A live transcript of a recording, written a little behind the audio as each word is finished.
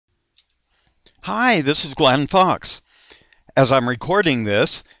Hi, this is Glenn Fox. As I'm recording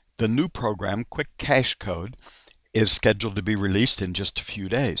this, the new program, Quick Cash Code, is scheduled to be released in just a few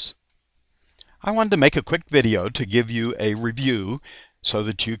days. I wanted to make a quick video to give you a review so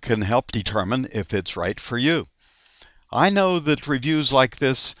that you can help determine if it's right for you. I know that reviews like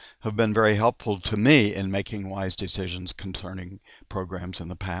this have been very helpful to me in making wise decisions concerning programs in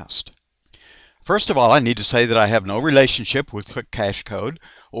the past. First of all, I need to say that I have no relationship with Quick Cash Code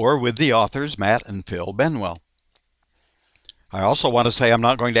or with the authors Matt and Phil Benwell. I also want to say I'm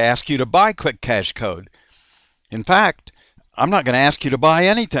not going to ask you to buy Quick Cash Code. In fact, I'm not going to ask you to buy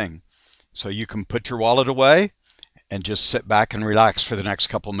anything. So you can put your wallet away and just sit back and relax for the next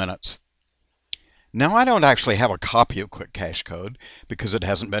couple minutes. Now, I don't actually have a copy of Quick Cash Code because it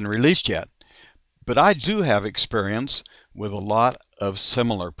hasn't been released yet, but I do have experience with a lot of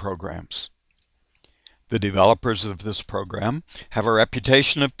similar programs. The developers of this program have a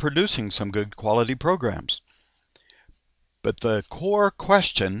reputation of producing some good quality programs. But the core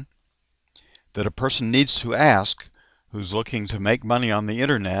question that a person needs to ask who's looking to make money on the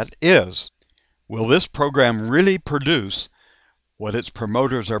internet is, will this program really produce what its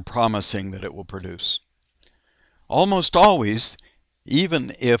promoters are promising that it will produce? Almost always,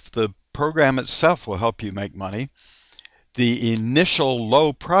 even if the program itself will help you make money, the initial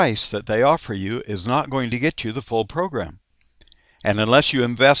low price that they offer you is not going to get you the full program. And unless you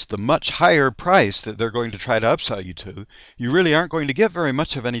invest the much higher price that they're going to try to upsell you to, you really aren't going to get very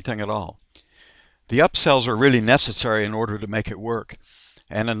much of anything at all. The upsells are really necessary in order to make it work.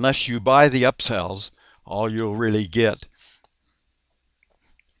 And unless you buy the upsells, all you'll really get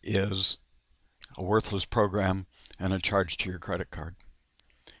is a worthless program and a charge to your credit card.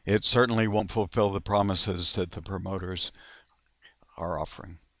 It certainly won't fulfill the promises that the promoters are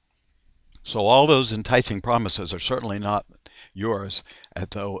offering. So all those enticing promises are certainly not yours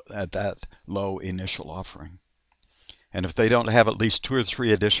at that low initial offering. And if they don't have at least 2 or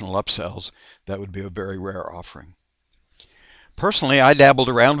 3 additional upsells, that would be a very rare offering. Personally, I dabbled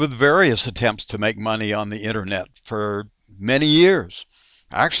around with various attempts to make money on the internet for many years,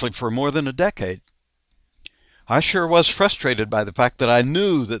 actually for more than a decade. I sure was frustrated by the fact that I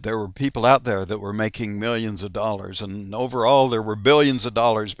knew that there were people out there that were making millions of dollars, and overall there were billions of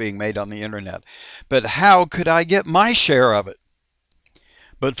dollars being made on the internet. But how could I get my share of it?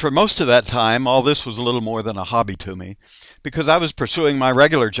 But for most of that time, all this was a little more than a hobby to me, because I was pursuing my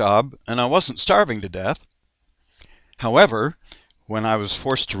regular job and I wasn't starving to death. However, when I was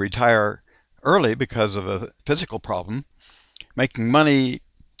forced to retire early because of a physical problem, making money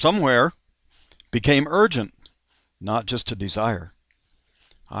somewhere became urgent, not just a desire.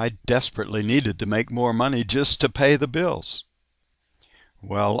 I desperately needed to make more money just to pay the bills.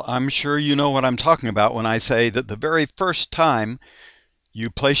 Well, I'm sure you know what I'm talking about when I say that the very first time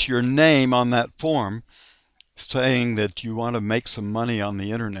you place your name on that form saying that you want to make some money on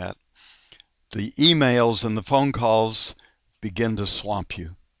the internet, the emails and the phone calls begin to swamp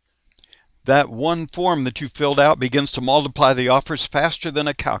you. That one form that you filled out begins to multiply the offers faster than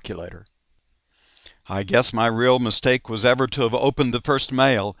a calculator. I guess my real mistake was ever to have opened the first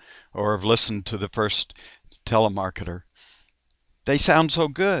mail or have listened to the first telemarketer. They sound so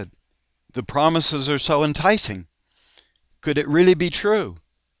good. The promises are so enticing. Could it really be true?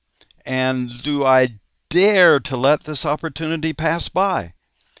 And do I dare to let this opportunity pass by?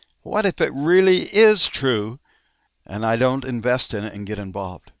 What if it really is true and I don't invest in it and get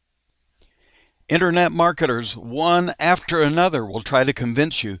involved? Internet marketers, one after another, will try to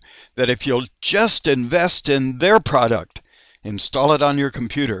convince you that if you'll just invest in their product, install it on your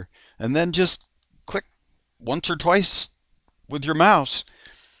computer, and then just click once or twice with your mouse,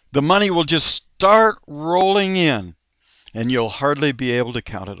 the money will just start rolling in and you'll hardly be able to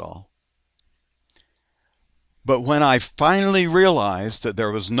count it all. But when I finally realized that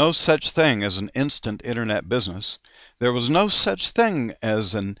there was no such thing as an instant internet business, there was no such thing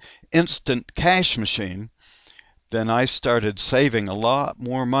as an instant cash machine, then I started saving a lot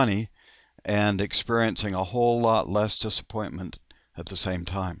more money and experiencing a whole lot less disappointment at the same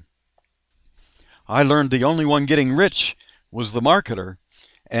time. I learned the only one getting rich was the marketer,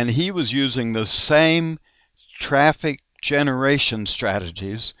 and he was using the same traffic generation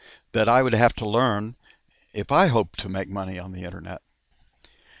strategies that I would have to learn if I hoped to make money on the internet.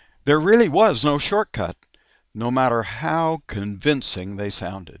 There really was no shortcut, no matter how convincing they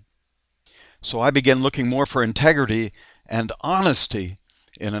sounded. So I began looking more for integrity and honesty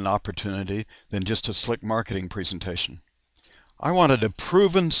in an opportunity than just a slick marketing presentation. I wanted a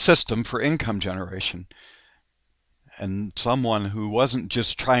proven system for income generation and someone who wasn't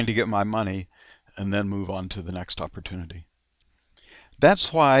just trying to get my money and then move on to the next opportunity.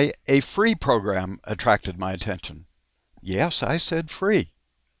 That's why a free program attracted my attention. Yes, I said free.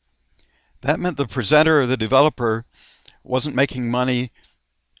 That meant the presenter or the developer wasn't making money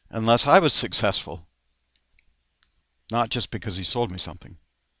unless I was successful, not just because he sold me something.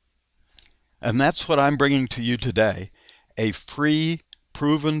 And that's what I'm bringing to you today, a free,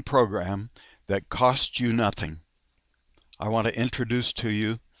 proven program that costs you nothing. I want to introduce to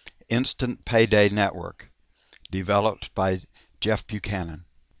you Instant Payday Network, developed by Jeff Buchanan.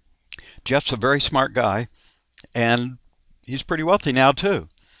 Jeff's a very smart guy, and he's pretty wealthy now too.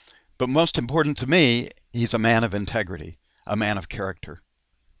 But most important to me, he's a man of integrity, a man of character.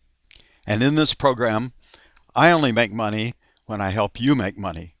 And in this program, I only make money when I help you make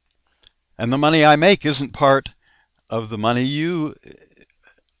money. And the money I make isn't part of the money you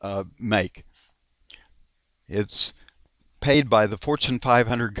make. It's paid by the Fortune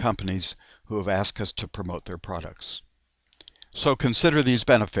 500 companies who have asked us to promote their products. So consider these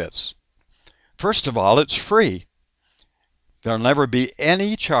benefits. First of all, it's free. There'll never be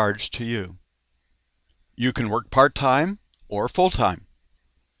any charge to you. You can work part-time or full-time.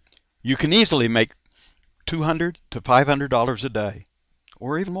 You can easily make $200 to $500 a day,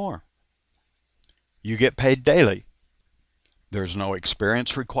 or even more. You get paid daily. There's no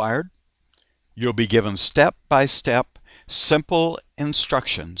experience required. You'll be given step-by-step, simple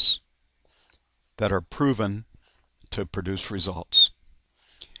instructions that are proven to produce results.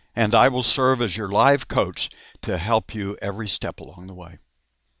 And I will serve as your live coach to help you every step along the way.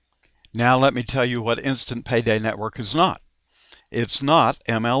 Now let me tell you what Instant Payday Network is not. It's not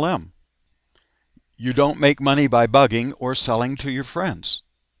MLM. You don't make money by bugging or selling to your friends.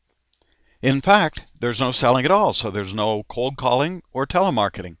 In fact, there's no selling at all, so there's no cold calling or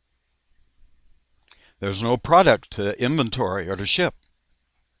telemarketing. There's no product to inventory or to ship.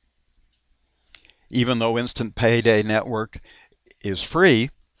 Even though Instant Payday Network is free,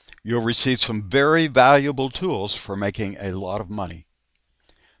 you'll receive some very valuable tools for making a lot of money.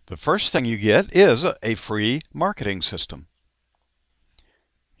 The first thing you get is a free marketing system.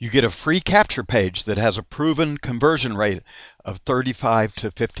 You get a free capture page that has a proven conversion rate of 35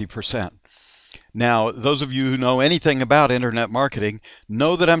 to 50%. Now, those of you who know anything about internet marketing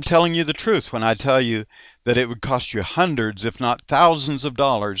know that I'm telling you the truth when I tell you that it would cost you hundreds, if not thousands of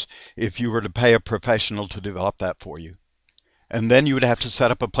dollars if you were to pay a professional to develop that for you. And then you would have to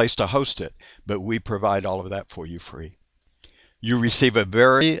set up a place to host it, but we provide all of that for you free. You receive a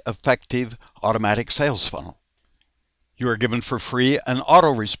very effective automatic sales funnel. You are given for free an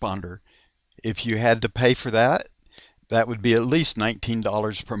autoresponder. If you had to pay for that, that would be at least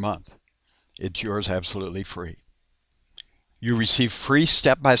 $19 per month. It's yours absolutely free. You receive free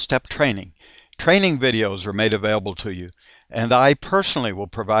step-by-step training. Training videos are made available to you, and I personally will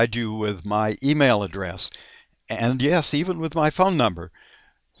provide you with my email address, and yes, even with my phone number,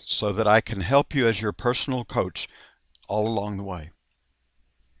 so that I can help you as your personal coach all along the way.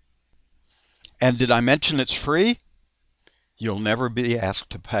 And did I mention it's free? You'll never be asked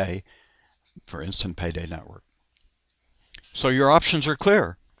to pay for Instant Payday Network. So your options are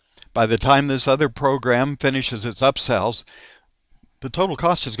clear. By the time this other program finishes its upsells, the total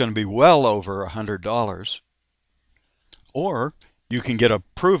cost is going to be well over $100. Or you can get a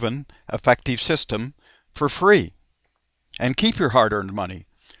proven, effective system for free and keep your hard-earned money.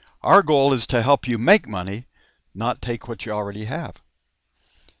 Our goal is to help you make money, not take what you already have.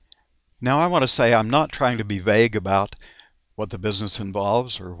 Now I want to say I'm not trying to be vague about what the business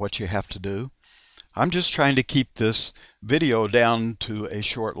involves or what you have to do. I'm just trying to keep this video down to a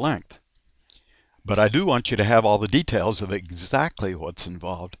short length. But I do want you to have all the details of exactly what's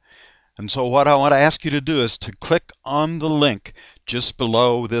involved. And so what I want to ask you to do is to click on the link just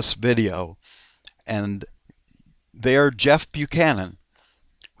below this video. And there, Jeff Buchanan,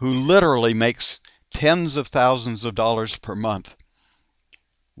 who literally makes tens of thousands of dollars per month,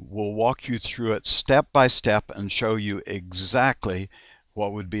 will walk you through it step by step and show you exactly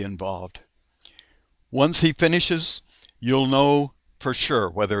what would be involved. Once he finishes, you'll know for sure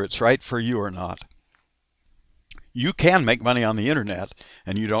whether it's right for you or not. You can make money on the internet,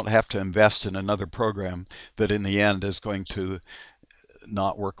 and you don't have to invest in another program that in the end is going to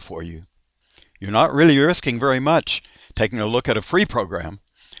not work for you. You're not really risking very much taking a look at a free program.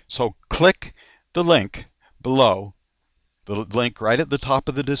 So click the link below, the link right at the top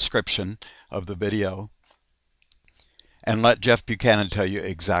of the description of the video, and let Jeff Buchanan tell you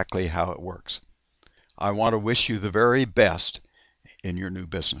exactly how it works. I want to wish you the very best in your new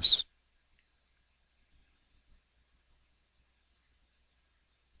business.